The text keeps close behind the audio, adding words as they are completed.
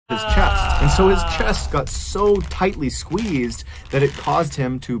his chest. And so his chest got so tightly squeezed that it caused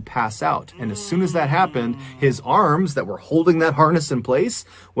him to pass out. And as soon as that happened, his arms that were holding that harness in place,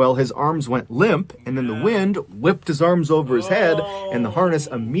 well, his arms went limp, and then the wind whipped his arms over his head, and the harness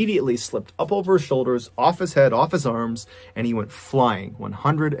immediately slipped up over his shoulders, off his head, off his arms, and he went flying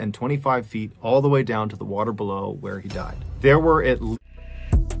 125 feet all the way down to the water below where he died. There were at least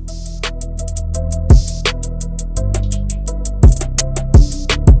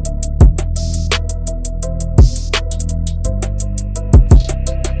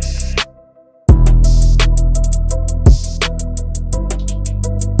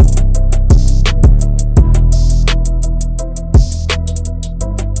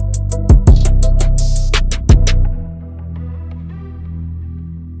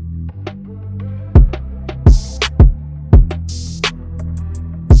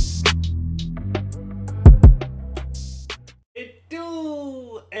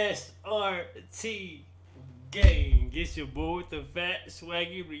SRT gang, it's your boy with the fat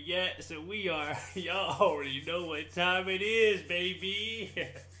SwaggyReacts, and we are, y'all already know what time it is, baby.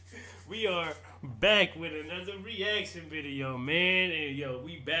 We are back with another reaction video, man, and yo,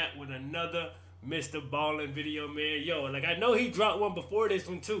 we back with another Mr. Ballen video, man. Yo, like I know he dropped one before this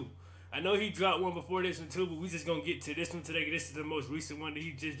one too. but we just gonna get to this one today. This is the most recent one that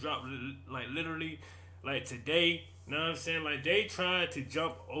he just dropped, like literally, like today. You know what I'm saying? Like they tried to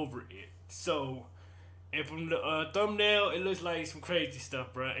jump over it. So, and from the thumbnail, it looks like some crazy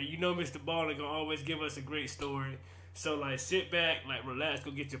stuff, bro. And you know Mr. Ballen gonna always give us a great story. So like sit back, like relax,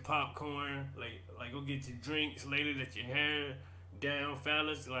 go get your popcorn, like go get your drinks, lady, let your hair down,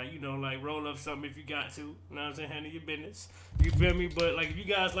 fellas. Like, you know, like roll up something if you got to. You know what I'm saying? Handle your business. You feel me? But like if you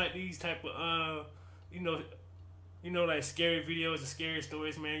guys like these type of you know like scary videos and scary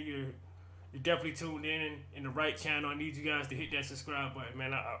stories, man, you're definitely tuned in the right channel. I need you guys to hit that subscribe button,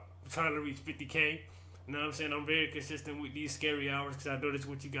 man. I'm trying to reach 50K. You know what I'm saying? I'm very consistent with these scary hours because I know that's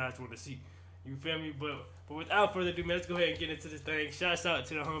what you guys want to see. You feel me? But without further ado, man, let's go ahead and get into this thing. Shouts out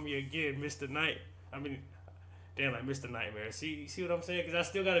to the homie again, Mr. Mr. Nightmare. See what I'm saying? Because I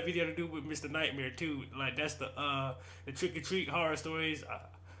still got a video to do with Mr. Nightmare too. Like that's the trick or treat horror stories.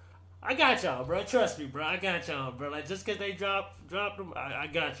 I got y'all, bro. Trust me, bro. I got y'all, bro. Like just because they dropped them, I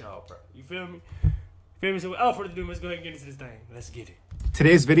got y'all, bro. You feel me? So without further ado, let's go ahead and get into this thing. Let's get it.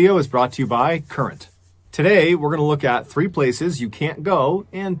 Today's video is brought to you by Current. Today, we're going to look at 3 places you can't go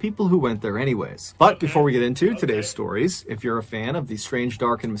and people who went there anyways. But before we get into today's stories, if you're a fan of the strange,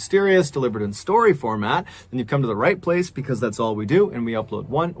 dark, and mysterious delivered in story format, then you've come to the right place because that's all we do, and we upload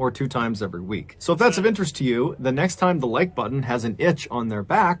 1 or 2 times every week. So if that's of interest to you, the next time the like button has an itch on their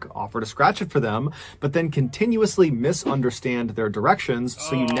back, offer to scratch it for them, but then continuously misunderstand their directions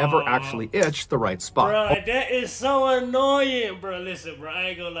so you never actually itch the right spot. Bro, that is so annoying, bro. Listen, bro, I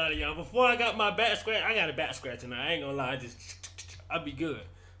ain't gonna lie to y'all. Before I got my back scratch, I got a back scratching. I ain't gonna lie, I'd be good.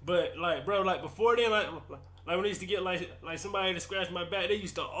 But like, bro, like before then, like when I used to get like somebody to scratch my back, they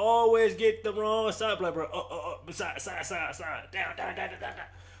used to always get the wrong side. Like, bro, side, down.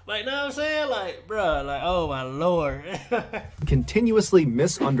 Like, know what I'm saying? Like, bro, like, oh my lord. Continuously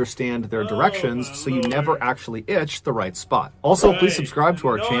misunderstand their directions so you never actually itch the right spot. Also, please subscribe to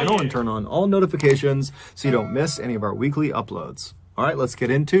our channel and turn on all notifications so you don't miss any of our weekly uploads. All right, let's get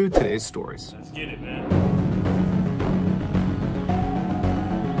into today's stories. Let's get it, man.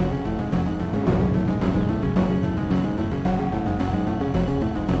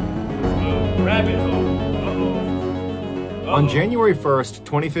 Rabbit hole. On January 1st,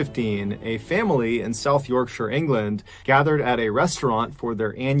 2015, a family in South Yorkshire, England, gathered at a restaurant for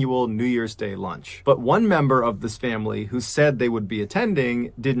their annual New Year's Day lunch. But one member of this family who said they would be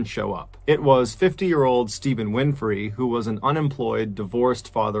attending didn't show up. It was 50-year-old Stephen Winfrey, who was an unemployed, divorced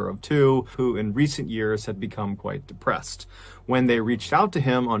father of 2, who in recent years had become quite depressed. When they reached out to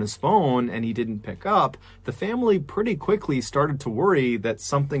him on his phone and he didn't pick up, the family pretty quickly started to worry that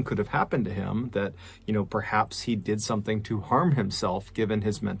something could have happened to him, that, you know, perhaps he did something to harm himself given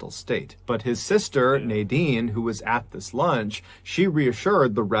his mental state. But his sister, Nadine, who was at this lunch, she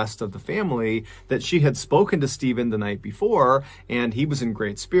reassured the rest of the family that she had spoken to Stephen the night before and he was in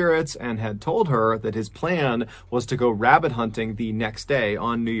great spirits and had told her that his plan was to go rabbit hunting the next day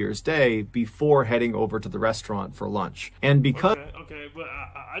on New Year's Day before heading over to the restaurant for lunch. And because Okay, but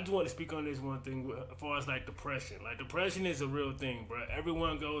I just want to speak on this one thing as far as like depression. Like depression is a real thing, bro.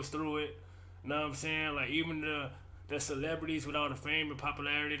 Everyone goes through it. You know what I'm saying? Like even the celebrities with all the fame and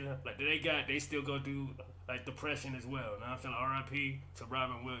popularity like they still go through like depression as well. You know what I'm saying? R.I.P. to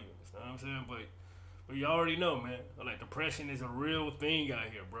Robin Williams. You know what I'm saying? But you already know, man. Like, depression is a real thing out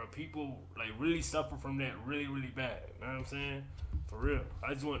here, bro. People, like, really suffer from that really, really bad. You know what I'm saying? For real.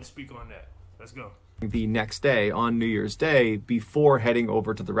 I just wanted to speak on that. Let's go. The next day on New Year's Day before heading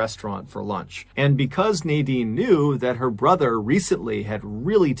over to the restaurant for lunch. And because Nadine knew that her brother recently had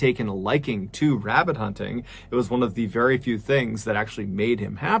really taken a liking to rabbit hunting, it was one of the very few things that actually made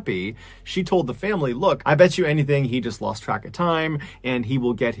him happy, she told the family, look, I bet you anything he just lost track of time and he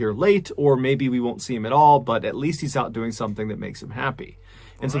will get here late, or maybe we won't see him at all, but at least he's out doing something that makes him happy.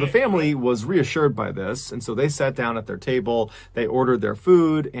 And so the family was reassured by this, and so they sat down at their table, they ordered their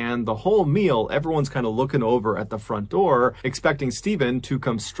food, and the whole meal, everyone's kind of looking over at the front door, expecting Stephen to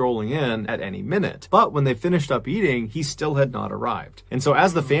come strolling in at any minute. But when they finished up eating, he still had not arrived. And so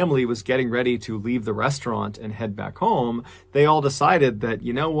as the family was getting ready to leave the restaurant and head back home, they all decided that,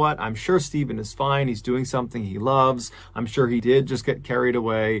 you know what, I'm sure Stephen is fine, he's doing something he loves, I'm sure he did just get carried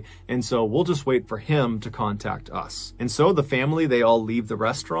away, and so we'll just wait for him to contact us. And so the family, they all leave the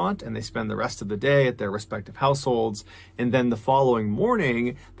restaurant and they spend the rest of the day at their respective households, and then the following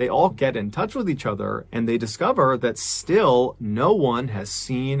morning they all get in touch with each other and they discover that still no one has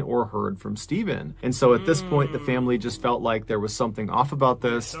seen or heard from Stephen. And so at this point the family just felt like there was something off about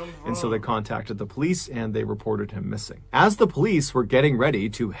this, and so they contacted the police and they reported him missing. As the police were getting ready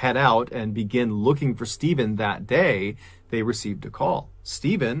to head out and begin looking for Stephen that day, they received a call.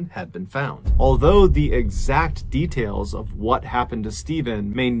 Stephen had been found. Although the exact details of what happened to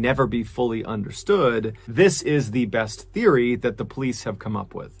Stephen may never be fully understood, this is the best theory that the police have come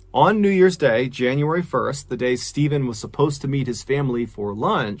up with. On New Year's Day, January 1st, the day Stephen was supposed to meet his family for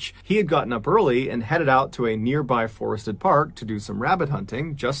lunch, he had gotten up early and headed out to a nearby forested park to do some rabbit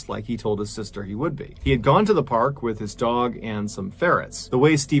hunting, just like he told his sister he would be. He had gone to the park with his dog and some ferrets. The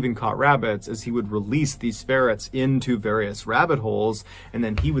way Stephen caught rabbits is he would release these ferrets into various rabbit holes, and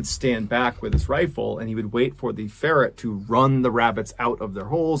then he would stand back with his rifle and he would wait for the ferret to run the rabbits out of their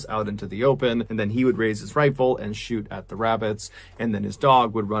holes, out into the open, and then he would raise his rifle and shoot at the rabbits, and then his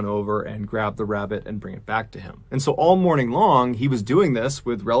dog would run over and grab the rabbit and bring it back to him. And so all morning long, he was doing this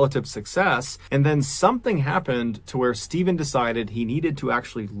with relative success, and then something happened to where Stephen decided he needed to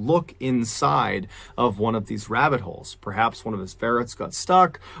actually look inside of one of these rabbit holes. Perhaps one of his ferrets got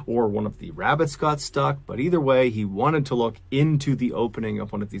stuck, or one of the rabbits got stuck, but either way, he wanted to look into the opening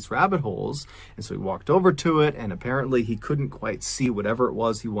of one of these rabbit holes, and so he walked over to it, and apparently he couldn't quite see whatever it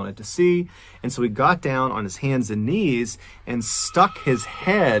was he wanted to see, and so he got down on his hands and knees and stuck his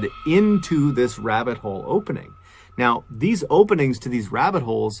head into this rabbit hole opening. Now, these openings to these rabbit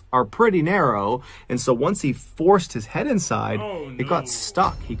holes are pretty narrow, and so once he forced his head inside, it got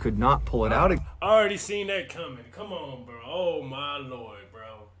stuck. He could not pull it out again. I already seen that coming. Come on, bro. Oh, my Lord,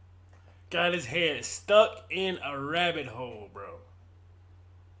 bro. Got his head stuck in a rabbit hole, bro.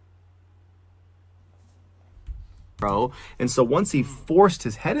 And so once he forced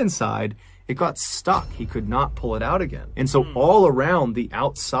his head inside, it got stuck. He could not pull it out again. And so all around the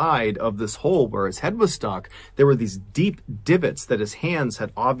outside of this hole where his head was stuck, there were these deep divots that his hands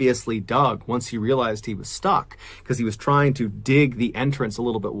had obviously dug once he realized he was stuck, because he was trying to dig the entrance a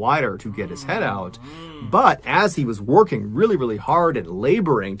little bit wider to get his head out. But as he was working really, really hard and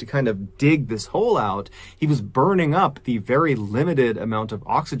laboring to kind of dig this hole out, he was burning up the very limited amount of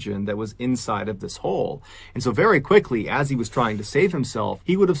oxygen that was inside of this hole. And so very quickly, as he was trying to save himself,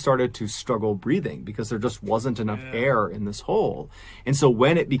 he would have started to struggle breathing because there just wasn't enough air in this hole. And so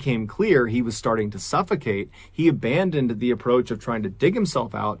when it became clear he was starting to suffocate, he abandoned the approach of trying to dig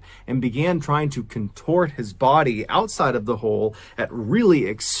himself out and began trying to contort his body outside of the hole at really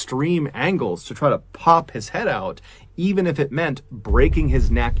extreme angles to try to pop his head out, even if it meant breaking his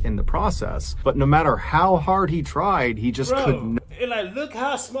neck in the process. But no matter how hard he tried, he just couldn't. And like, look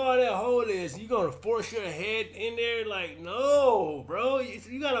how small that hole is. You gonna force your head in there? Like, no, bro.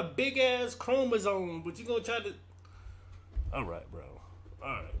 You got a big ass chromosome, but you gonna try to. All right, bro. All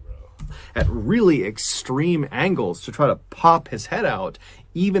right, bro. At really extreme angles to try to pop his head out,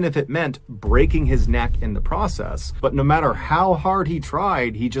 even if it meant breaking his neck in the process. But no matter how hard he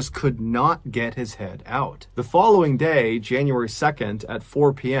tried, he just could not get his head out. The following day, January 2nd at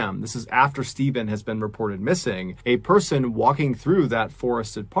 4 p.m., this is after Stephen has been reported missing, a person walking through that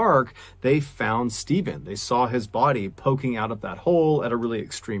forested park, they found Stephen. They saw his body poking out of that hole at a really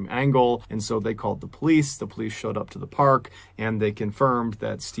extreme angle, and so they called the police. The police showed up to the park, and they confirmed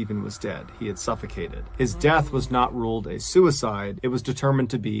that Stephen was dead. He had suffocated. His death was not ruled a suicide. It was determined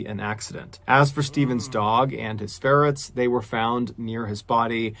to be an accident. As for Stephen's dog and his ferrets, they were found near his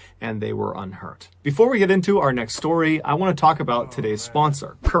body and they were unhurt. Before we get into our next story, I want to talk about today's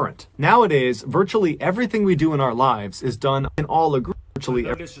sponsor, Current. Nowadays, virtually everything we do in our lives is done in all agreement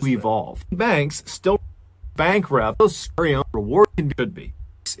virtually evolve. Banks still bank rep reward should be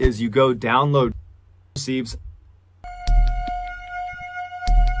is you go download receives.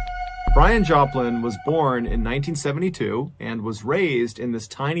 Brian Joplin was born in 1972 and was raised in this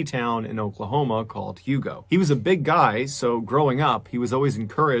tiny town in Oklahoma called Hugo. He was a big guy, so growing up, he was always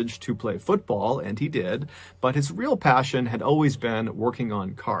encouraged to play football, and he did, but his real passion had always been working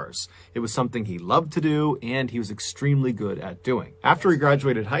on cars. It was something he loved to do, and he was extremely good at doing. After he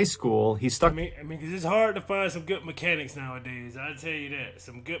graduated high school, he stuck... I mean, 'cause it's hard to find some good mechanics nowadays. I'll tell you that.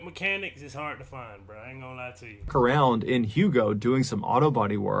 Some good mechanics is hard to find, bro. I ain't gonna lie to you. Around in Hugo doing some auto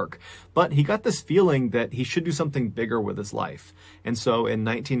body work, but he got this feeling that he should do something bigger with his life. And so in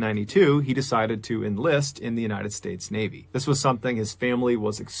 1992, he decided to enlist in the United States Navy. This was something his family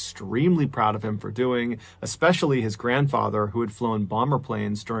was extremely proud of him for doing, especially his grandfather, who had flown bomber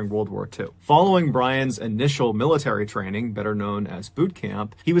planes during World War II. Following Brian's initial military training, better known as boot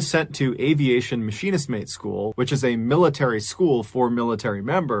camp, he was sent to Aviation Machinist Mate School, which is a military school for military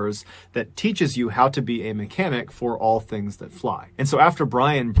members that teaches you how to be a mechanic for all things that fly. And so after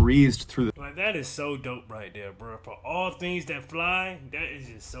Brian breezed through the... Like, that is so dope right there, bro. For all things that fly, that is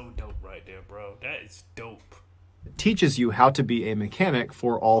just so dope right there, bro. That is dope. Teaches you how to be a mechanic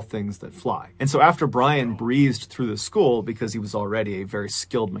for all things that fly. And so after Brian breezed through the school, because he was already a very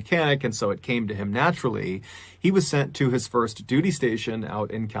skilled mechanic, and so it came to him naturally, he was sent to his first duty station out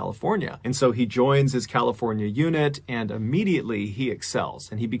in California. And so he joins his California unit, and immediately he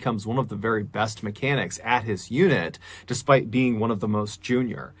excels, and he becomes one of the very best mechanics at his unit, despite being one of the most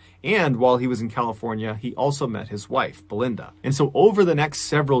junior. And while he was in California, he also met his wife, Belinda. And so over the next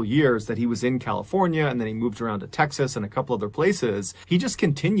several years that he was in California, and then he moved around to Texas and a couple other places, he just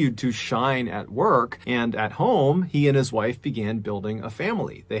continued to shine at work. And at home, he and his wife began building a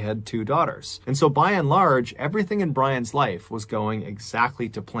family. They had 2 daughters. And so by and large, everything in Brian's life was going exactly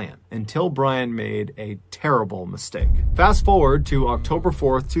to plan, until Brian made a terrible mistake. Fast forward to October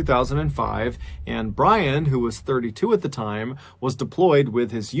 4th, 2005, and Brian, who was 32 at the time, was deployed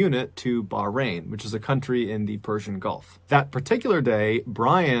with his unit to Bahrain, which is a country in the Persian Gulf. That particular day,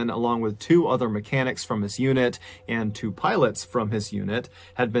 Brian, along with 2 other mechanics from his unit and 2 pilots from his unit,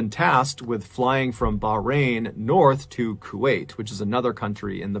 had been tasked with flying from Bahrain north to Kuwait, which is another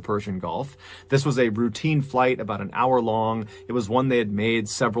country in the Persian Gulf. This was a routine flight, about an hour long. It was one they had made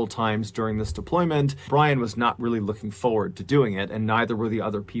several times during this deployment. Brian was not really looking forward to doing it, and neither were the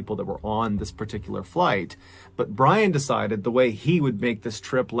other people that were on this particular flight. But Brian decided the way he would make this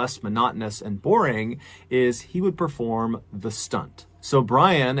trip less monotonous and boring is he would perform the stunt. So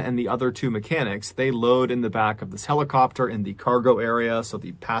Brian and the other 2 mechanics, they load in the back of this helicopter in the cargo area, so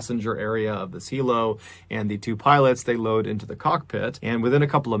the passenger area of this helo, and the 2 pilots, they load into the cockpit, and within a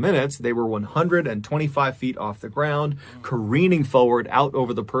couple of minutes, they were 125 feet off the ground, careening forward out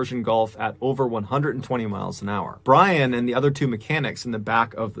over the Persian Gulf at over 120 miles an hour. Brian and the other 2 mechanics in the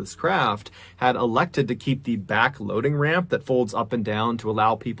back of this craft had elected to keep the back loading ramp that folds up and down to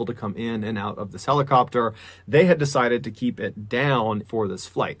allow people to come in and out of this helicopter. They had decided to keep it down for this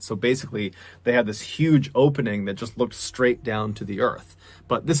flight. So basically, they had this huge opening that just looked straight down to the earth.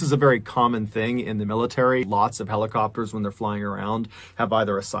 But this is a very common thing in the military. Lots of helicopters, when they're flying around, have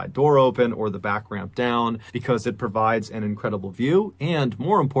either a side door open or the back ramp down, because it provides an incredible view, and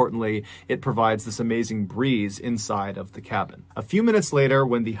more importantly, it provides this amazing breeze inside of the cabin. A few minutes later,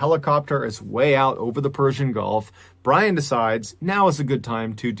 when the helicopter is way out over the Persian Gulf, Brian decides now is a good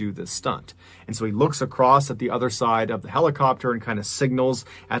time to do this stunt. And so he looks across at the other side of the helicopter and kind of signals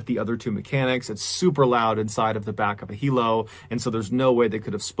at the other 2 mechanics. It's super loud inside of the back of a helo, and so there's no way they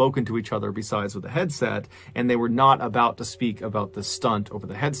could have spoken to each other besides with a headset, and they were not about to speak about this stunt over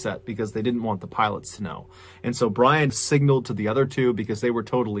the headset because they didn't want the pilots to know. And so Brian signaled to the other 2 because they were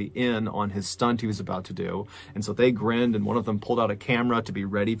totally in on his stunt he was about to do, and so they grinned, and one of them pulled out a camera to be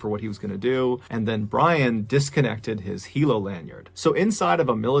ready for what he was going to do, and then Brian disconnected his helo lanyard. So inside of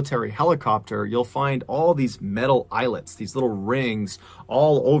a military helicopter, you'll find all these metal eyelets, these little rings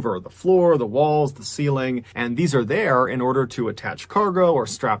all over the floor, the walls, the ceiling, and these are there in order to attach cargo or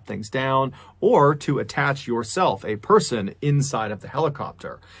strap things down, or to attach yourself, a person, inside of the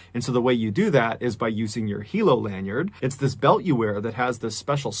helicopter. And so the way you do that is by using your helo lanyard. It's this belt you wear that has this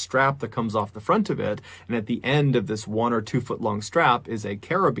special strap that comes off the front of it, and at the end of this 1 or 2 foot long strap is a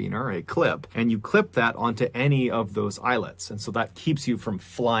carabiner, a clip, and you clip that onto any of of those eyelets. And so that keeps you from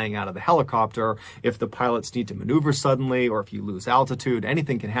flying out of the helicopter if the pilots need to maneuver suddenly, or if you lose altitude.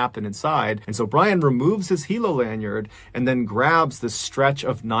 Anything can happen inside. And so Brian removes his helo lanyard and then grabs this stretch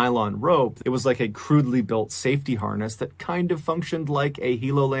of nylon rope. It was like a crudely built safety harness that kind of functioned like a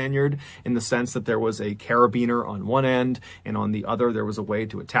helo lanyard in the sense that there was a carabiner on one end, and on the other there was a way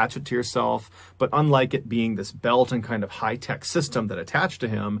to attach it to yourself. But unlike it being this belt and kind of high-tech system that attached to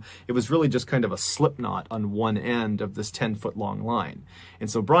him, it was really just kind of a slip knot on one end of this 10-foot long line. And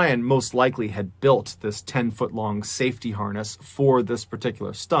so Brian most likely had built this 10-foot long safety harness for this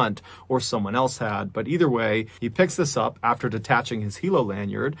particular stunt, or someone else had. But either way, he picks this up after detaching his helo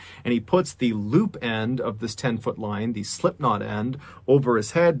lanyard, and he puts the loop end of this 10-foot line, the slip knot end, over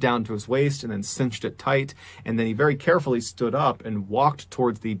his head down to his waist, and then cinched it tight. And then he very carefully stood up and walked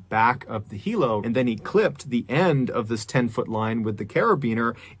towards the back of the helo, and then he clipped the end of this 10-foot line with the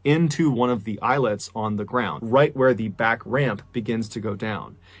carabiner into one of the eyelets on the ground, right where the back ramp begins to go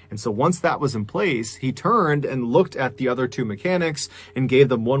down. And so once that was in place, he turned and looked at the other two mechanics and gave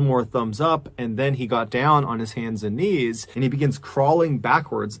them one more thumbs up, and then he got down on his hands and knees and he begins crawling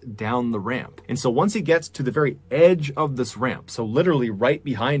backwards down the ramp. And so once he gets to the very edge of this ramp, so literally right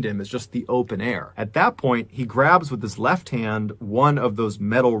behind him is just the open air. At that point, he grabs with his left hand one of those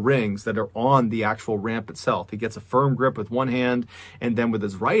metal rings that are on the actual ramp itself. He gets a firm grip with one hand, and then with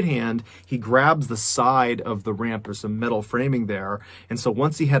his right hand, he grabs the side of the ramp. There's some metal framing there. And so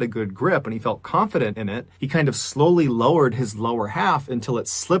once he had a good grip and he felt confident in it, he kind of slowly lowered his lower half until it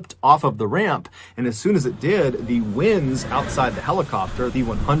slipped off of the ramp. And as soon as it did, the winds outside the helicopter, the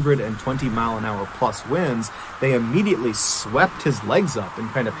 120-mile-an-hour plus winds, they immediately swept his legs up and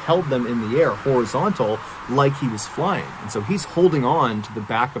kind of held them in the air horizontal like he was flying. And so he's holding on to the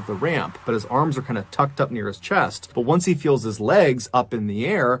back of the ramp, but his arms are kind of tucked up near his chest. But once he feels his legs up in the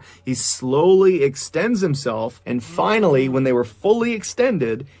air, he slowly extends himself, and finally, when they were fully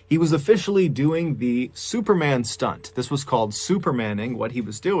extended, he was officially doing the Superman stunt. This was called Supermaning, what he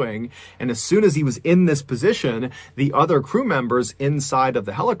was doing. And as soon as he was in this position, the other crew members inside of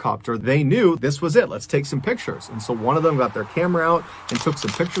the helicopter, they knew this was it. Let's take some pictures. And so one of them got their camera out and took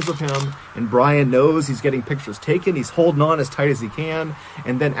some pictures of him. And Brian knows he's getting pictures taken. He's holding on as tight as he can.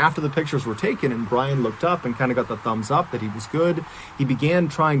 And then after the pictures were taken and Brian looked up and kind of got the thumbs up that he was good, he began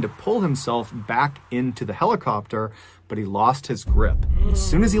trying to pull himself back into the helicopter, but he lost his grip. As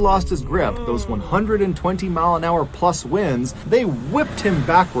soon as he lost his grip, those 120-mile-an-hour plus winds, they whipped him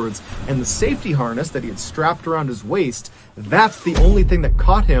backwards, and the safety harness that he had strapped around his waist, that's the only thing that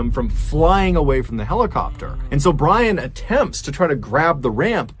caught him from flying away from the helicopter. And so Brian attempts to try to grab the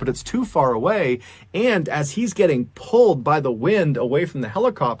ramp, but it's too far away, and as he's getting pulled by the wind away from the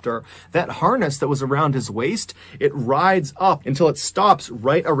helicopter, that harness that was around his waist, it rides up until it stops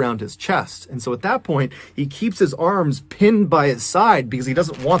right around his chest. And so at that point, he keeps his arms pinned by his side because he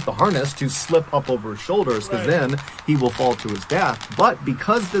doesn't want the harness to slip up over his shoulders, because then he will fall to his death. But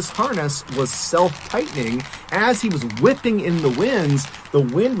because this harness was self-tightening, as he was whipping in the winds, the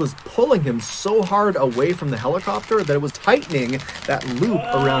wind was pulling him so hard away from the helicopter that it was tightening that loop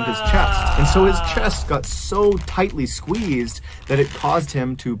around his chest. And so his chest got so tightly squeezed that it caused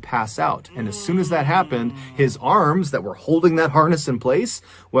him to pass out. And as soon as that happened, his arms that were holding that harness in place,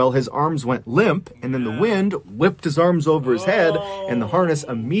 well, his arms went limp, and then the wind whipped his arms over his head, and the harness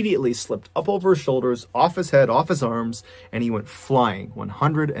immediately slipped up over his shoulders, off his head, off his arms, and he went flying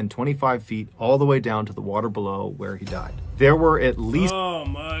 125 feet all the way down to the water below, where he died. There were at least... Oh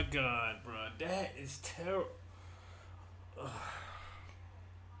my God, bro. That is terrible.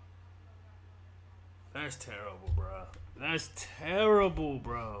 That's terrible, bro. That's terrible,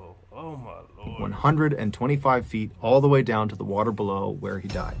 bro. Oh my Lord. 125 feet all the way down to the water below, where he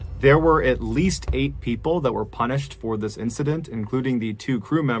died. There were at least 8 people that were punished for this incident, including the 2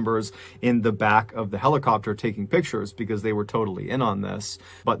 crew members in the back of the helicopter taking pictures, because they were totally in on this.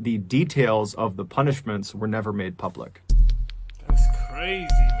 But the details of the punishments were never made public. That's crazy,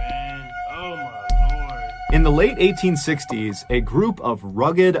 man. Oh my Lord. In the late 1860s, a group of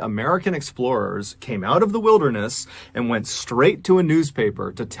rugged American explorers came out of the wilderness and went straight to a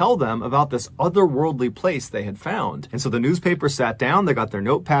newspaper to tell them about this otherworldly place they had found. And so the newspaper sat down, they got their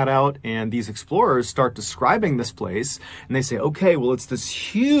notepad out, and these explorers start describing this place. And they say, okay, well, it's this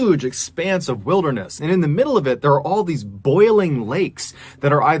huge expanse of wilderness. And in the middle of it, there are all these boiling lakes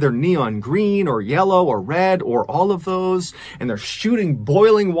that are either neon green or yellow or red or all of those. And they're shooting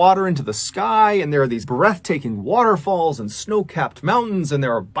boiling water into the sky. And there are these breathtaking breathtaking waterfalls and snow-capped mountains, and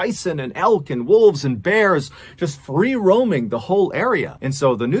there are bison and elk and wolves and bears just free roaming the whole area. And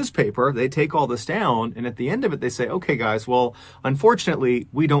so the newspaper, they take all this down, and at the end of it, they say, okay, guys, well, unfortunately,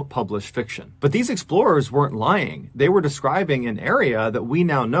 we don't publish fiction. But these explorers weren't lying. They were describing an area that we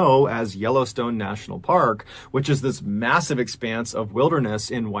now know as Yellowstone National Park, which is this massive expanse of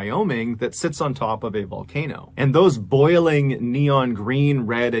wilderness in Wyoming that sits on top of a volcano. And those boiling neon green,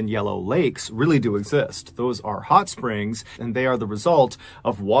 red, and yellow lakes really do exist. Those are hot springs, and they are the result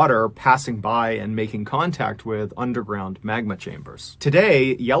of water passing by and making contact with underground magma chambers.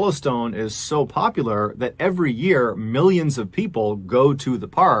 Today, Yellowstone is so popular that every year millions of people go to the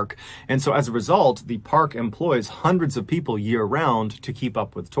park, and so as a result, the park employs hundreds of people year-round to keep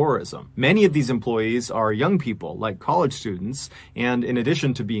up with tourism. Many of these employees are young people, like college students, and in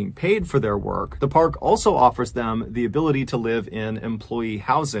addition to being paid for their work, the park also offers them the ability to live in employee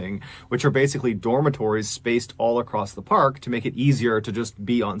housing, which are basically dormitories spaced all across the park to make it easier to just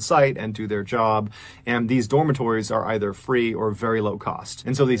be on site and do their job. And these dormitories are either free or very low cost.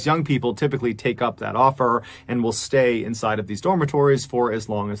 And so these young people typically take up that offer and will stay inside of these dormitories for as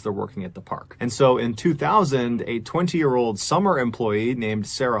long as they're working at the park. And so in 2000, a 20-year-old summer employee named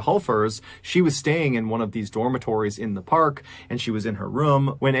Sarah Hulfers, she was staying in one of these dormitories in the park, and she was in her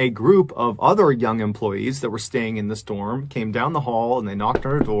room when a group of other young employees that were staying in this dorm came down the hall, and they knocked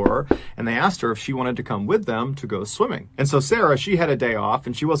on her door, and they asked her if she wanted to come with them to go swimming. And so Sarah, she had a day off,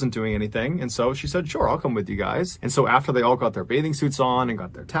 and she wasn't doing anything, and so she said, sure, I'll come with you guys. And so after they all got their bathing suits on and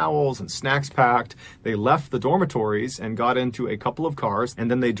got their towels and snacks packed, they left the dormitories and got into a couple of cars, and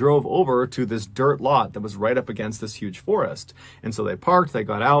then they drove over to this dirt lot that was right up against this huge forest. And so they parked, they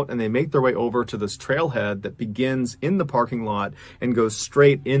got out, and they make their way over to this trailhead that begins in the parking lot and goes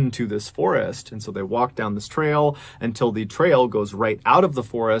straight into this forest. And so they walk down this trail until the trail goes right out of the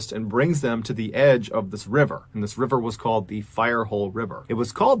forest and brings them to the edge of this river. And this river was called the Firehole River. It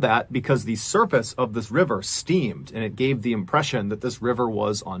was called that because the surface of this river steamed, and it gave the impression that this river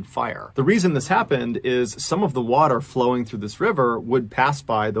was on fire. The reason this happened is some of the water flowing through this river would pass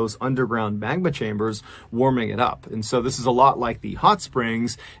by those underground magma chambers, warming it up. And so this is a lot like the hot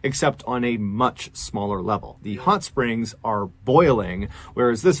springs, except on a much smaller level. The hot springs are boiling,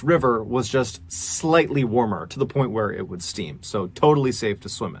 whereas this river was just slightly warmer to the point where it would steam. So totally safe to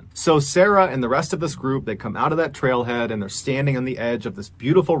swim in. So Sarah and the rest of this group, they come out of that trailhead and they're standing on the edge of this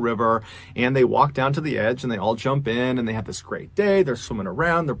beautiful river, and they walk down to the edge and they all jump in and they have this great day. They're swimming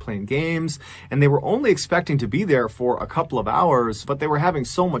around, they're playing games, and they were only expecting to be there for a couple of hours, but they were having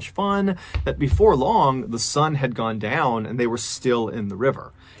so much fun that before long, the sun had gone down and they were still in the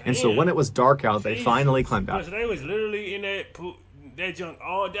river. And so when it was dark out, they finally climbed out. So they was literally in that junk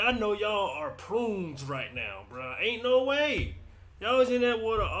all day. I know y'all are prunes right now, bro. Ain't no way. Y'all was in that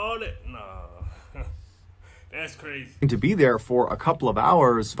water all day. Nah. That's crazy. To be there for a couple of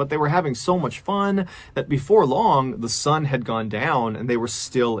hours, but they were having so much fun that before long, the sun had gone down and they were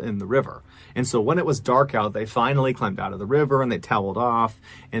still in the river. And so when it was dark out, they finally climbed out of the river and they toweled off.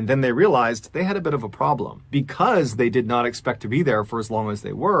 And then they realized they had a bit of a problem. Because they did not expect to be there for as long as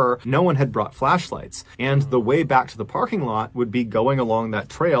they were, no one had brought flashlights. And the way back to the parking lot would be going along that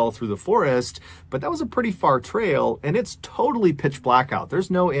trail through the forest, but that was a pretty far trail, and it's totally pitch black out. There's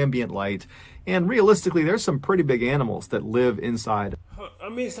no ambient light. And realistically, there's some pretty big animals that live inside. I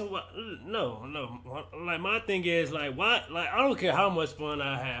mean, so what? No. Like, my thing is, like, why? Like, I don't care how much fun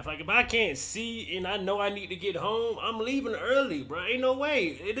I have. Like, if I can't see and I know I need to get home, I'm leaving early, bro. Ain't no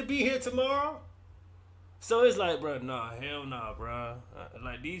way. It'll be here tomorrow. So it's like, bro, nah, hell nah, bro.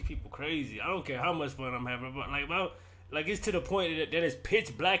 Like, these people crazy. I don't care how much fun I'm having. But, like, it's to the point that it's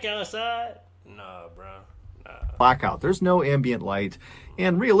pitch black outside. Nah, bro. Blackout. There's no ambient light.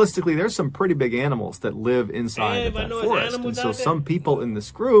 And realistically, there's some pretty big animals that live inside of that forest. And so some people in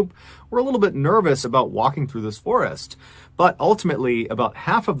this group were a little bit nervous about walking through this forest. But ultimately, about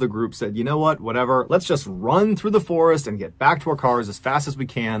half of the group said, you know what, whatever, let's just run through the forest and get back to our cars as fast as we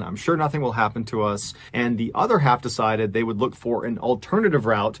can. I'm sure nothing will happen to us. And the other half decided they would look for an alternative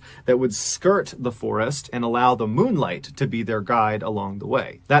route that would skirt the forest and allow the moonlight to be their guide along the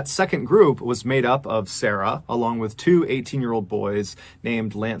way. That second group was made up of Sarah, along with two 18-year-old boys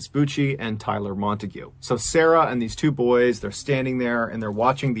named Lance Bucci and Tyler Montague. So Sarah and these two boys, they're standing there and they're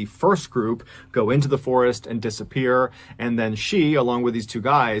watching the first group go into the forest and disappear. And then she, along with these two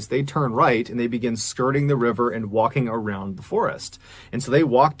guys, they turn right and they begin skirting the river and walking around the forest. And so they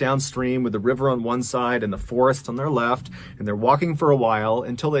walk downstream with the river on one side and the forest on their left, and they're walking for a while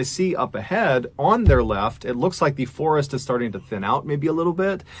until they see up ahead on their left, it looks like the forest is starting to thin out maybe a little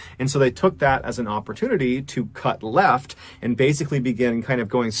bit. And so they took that as an opportunity to cut left and basically begin kind of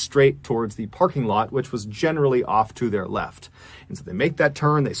going straight towards the parking lot, which was generally off to their left. And so they make that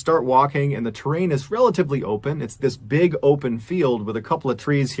turn, they start walking, and the terrain is relatively open. It's this big open field with a couple of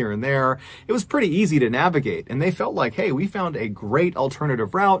trees here and there. It was pretty easy to navigate, and they felt like, hey, we found a great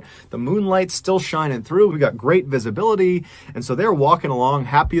alternative route. The moonlight's still shining through. We got great visibility. And so they're walking along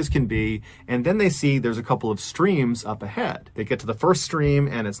happy as can be. And then they see there's a couple of streams up ahead. They get to the first stream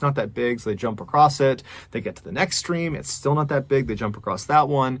and it's not that big, so they jump across it. They get to the next stream. It's still not that big. They jump across that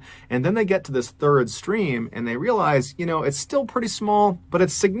one. And then they get to this third stream and they realize, you know, it's still pretty small, but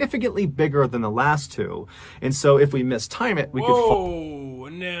it's significantly bigger than the last two. And so if we mistime it, we could... Whoa,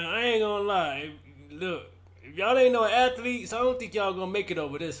 now I ain't gonna lie. Look, if y'all ain't no athletes, I don't think y'all gonna make it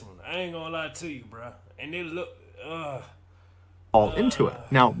over this one. I ain't gonna lie to you, bro. And they look, all into it.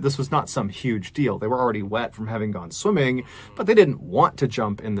 Now, this was not some huge deal. They were already wet from having gone swimming, but they didn't want to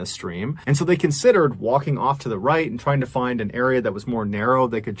jump in this stream. And so they considered walking off to the right and trying to find an area that was more narrow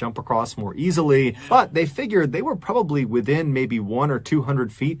they could jump across more easily. But they figured they were probably within maybe 100 or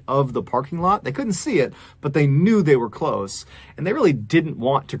 200 feet of the parking lot. They couldn't see it, but they knew they were close. And they really didn't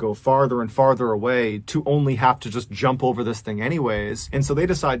want to go farther and farther away to only have to just jump over this thing anyways. And so they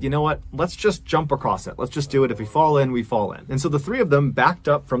decide, you know what, let's just jump across it. Let's just do it. If we fall in, we fall in. And so the three of them backed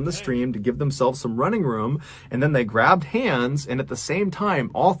up from the stream to give themselves some running room, and then they grabbed hands, and at the same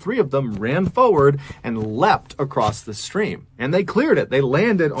time, all three of them ran forward and leapt across the stream. And they cleared it. They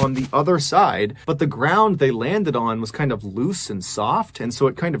landed on the other side, but the ground they landed on was kind of loose and soft, and so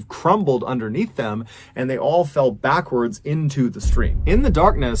it kind of crumbled underneath them, and they all fell backwards into the stream. In the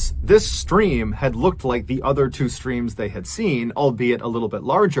darkness, this stream had looked like the other two streams they had seen, albeit a little bit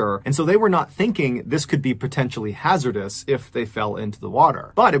larger, and so they were not thinking this could be potentially hazardous if they fell into the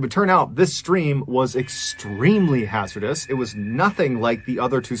water. But it would turn out this stream was extremely hazardous. It was nothing like the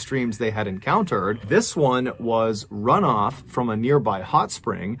other two streams they had encountered. This one was runoff from a nearby hot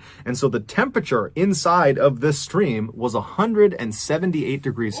spring, and so the temperature inside of this stream was 178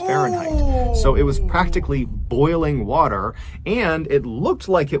 degrees Fahrenheit. So it was practically boiling water, and it looked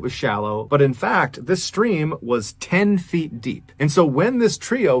like it was shallow, but in fact, this stream was 10 feet deep. And so when this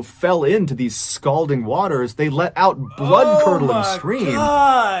trio fell into these scalding waters, they let out blood-curdling scream.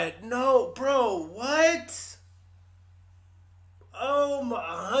 God, no, bro, what? Oh my,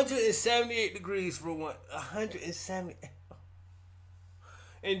 178 degrees for one, 170.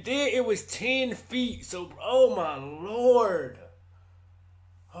 And then it was 10 feet, so, oh my Lord.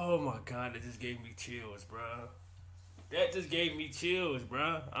 Oh my God, that just gave me chills, bro. That just gave me chills,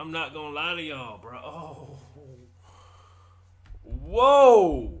 bro. I'm not gonna lie to y'all, bro. Oh.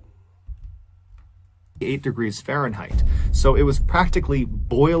 Whoa. 8 degrees Fahrenheit. So it was practically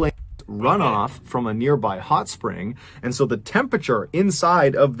boiling runoff from a nearby hot spring, and so the temperature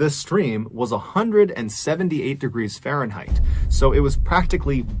inside of this stream was 178 degrees Fahrenheit. So it was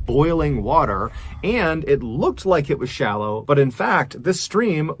practically boiling water, and it looked like it was shallow, but in fact, this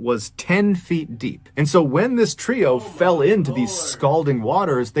stream was 10 feet deep. And so when this trio fell into these scalding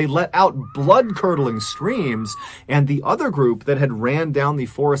waters, they let out blood-curdling screams, and the other group that had ran down the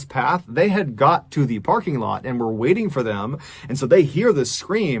forest path, they had got to the parking lot and were waiting for them, and so they hear this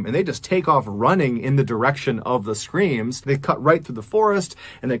scream, and they just take off running in the direction of the screams. They cut right through the forest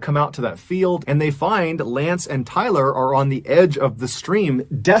and they come out to that field, and they find Lance and Tyler are on the edge of the stream,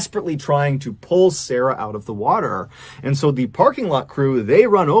 desperately trying to pull Sarah out of the water. And so the parking lot crew, they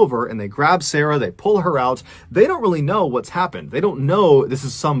run over and they grab Sarah, they pull her out. They don't really know what's happened. They don't know this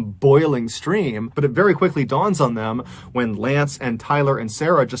is some boiling stream, but it very quickly dawns on them when Lance and Tyler and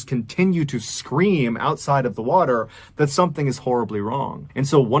Sarah just continue to scream outside of the water that something is horribly wrong. And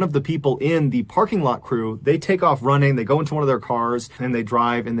so one of the people in the parking lot crew, they take off running, they go into one of their cars, and they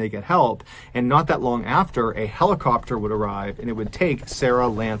drive and they get help. And not that long after, a helicopter would arrive and it would take Sarah,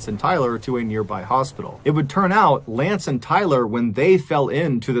 Lance, and Tyler to a nearby hospital. It would turn out Lance and Tyler, when they fell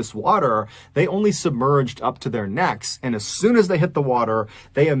into this water, they only submerged up to their necks, and as soon as they hit the water,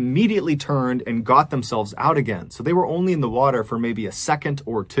 they immediately turned and got themselves out again. So they were only in the water for maybe a second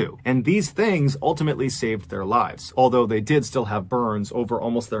or two. And these things ultimately saved their lives, although they did still have burns over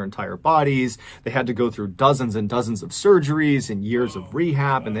almost their entire bodies. They had to go through dozens and dozens of surgeries and years of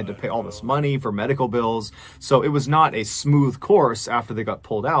rehab, and they had to pay all this money for medical bills. So it was not a smooth course after they got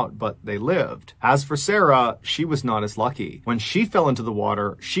pulled out, but they lived. As for Sarah, she was not as lucky. When she fell into the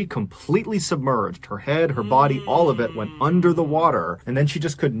water, she completely submerged. Her head, her body, all of it went under the water, and then she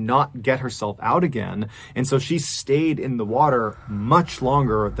just could not get herself out again. And so she stayed in the water much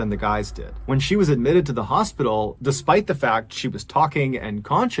longer than the guys did. When she was admitted to the hospital, despite the fact she was talking and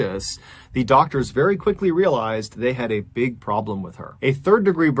conscious, the doctors very quickly realized they had a big problem with her. A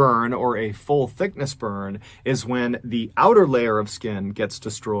third-degree burn, or a full thickness burn, is when the outer layer of skin gets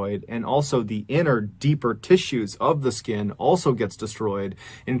destroyed and also the inner, deeper tissues of the skin also gets destroyed,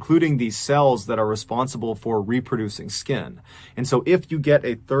 including the cells that are responsible for reproducing skin. And so if you get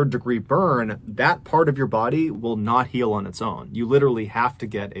a third-degree burn, that part of your body will not heal on its own. You literally have to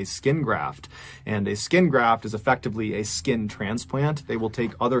get a skin graft. And a skin graft is effectively a skin transplant. They will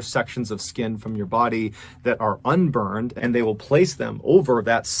take other sections of skin from your body that are unburned, and they will place them over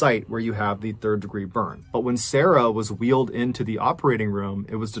that site where you have the third-degree burn. But when Sarah was wheeled into the operating room,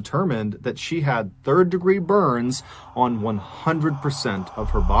 it was determined that she had third-degree burns on 100% of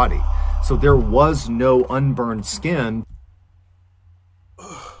her body. So there was no unburned skin.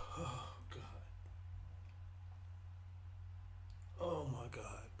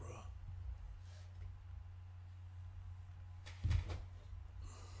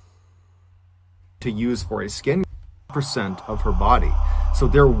 To use for a skin percent of her body. So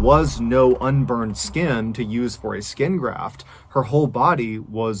there was no unburned skin to use for a skin graft. Her whole body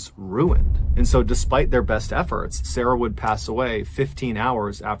was ruined. And so despite their best efforts, Sarah would pass away 15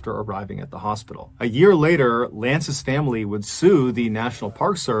 hours after arriving at the hospital. A year later, Lance's family would sue the National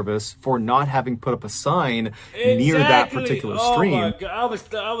Park Service for not having put up a sign near that particular stream. Oh my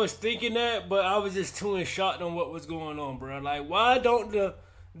God. I was thinking that, but I was just too in shock on what was going on, bro. Like, why don't the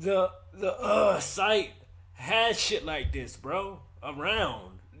site had shit like this, bro,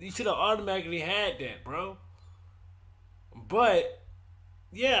 around? You should have automatically had that, bro. But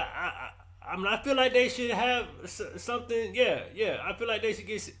yeah, I feel like they should have something. Yeah, I feel like they should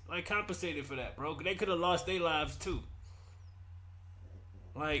get like compensated for that, bro. 'Cause they could have lost their lives too.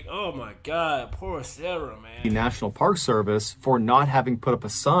 Like, oh my God, poor Sarah, man. The National Park Service for not having put up a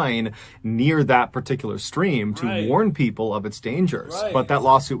sign near that particular stream to warn people of its dangers. But that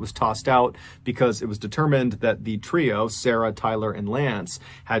lawsuit was tossed out because it was determined that the trio, Sarah, Tyler, and Lance,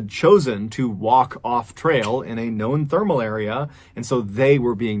 had chosen to walk off trail in a known thermal area, and so they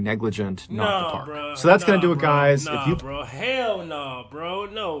were being negligent, not the park. Bro, so that's gonna do it, guys. If you bro, hell no, bro.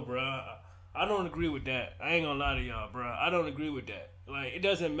 No, bro. I don't agree with that. I ain't gonna lie to y'all, bro. I don't agree with that. Like, it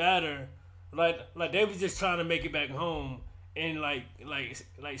doesn't matter. Like they was just trying to make it back home, and like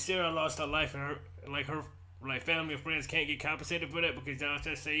Sarah lost her life, and her family and friends can't get compensated for that because y'all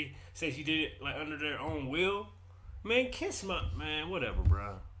just say she did it like under their own will. Man, kiss my man. Whatever,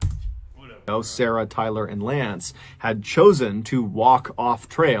 bro. Sarah, Tyler, and Lance had chosen to walk off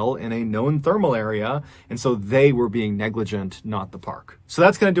trail in a known thermal area, and so they were being negligent, not the park. So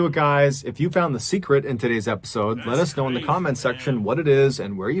that's going to do it, guys. If you found the secret in today's episode, let us know in the comment section what it is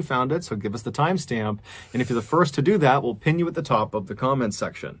and where you found it, so give us the timestamp. And if you're the first to do that, we'll pin you at the top of the comment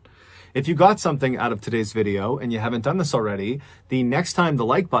section. If you got something out of today's video and you haven't done this already, the next time the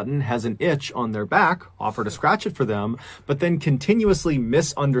like button has an itch on their back, offer to scratch it for them, but then continuously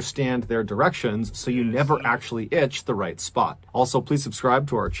misunderstand their directions so you never actually itch the right spot. Also, please subscribe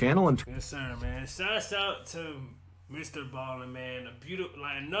to our channel. And yes, sir, man. Shouts out to Mr. Ballen, man. A beautiful,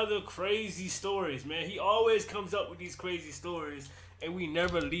 like another crazy stories, man. He always comes up with these crazy stories, and we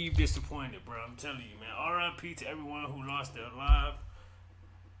never leave disappointed, bro. I'm telling you, man. R.I.P. to everyone who lost their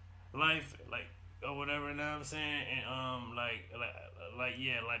life, like, or whatever, you know what I'm saying? And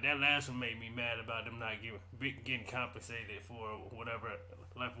yeah, like that last one made me mad about them not getting compensated for whatever,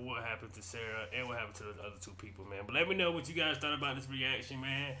 like for what happened to Sarah and what happened to the other two people, man. But let me know what you guys thought about this reaction,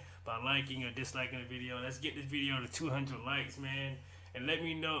 man, by liking or disliking the video. Let's get this video to 200 likes, man, and let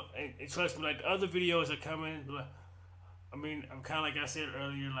me know. And trust me, like the other videos are coming. I mean, I'm kind of like I said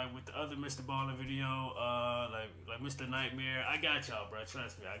earlier, like with the other Mr. Ballen video, like Mr. Nightmare. I got y'all, bro.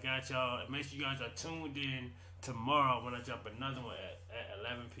 Trust me, I got y'all. Make sure you guys are tuned in tomorrow when I drop another one at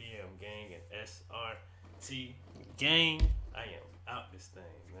 11 p.m. Gang and SRT gang. I am out this thing,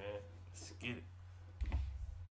 man. Let's get it.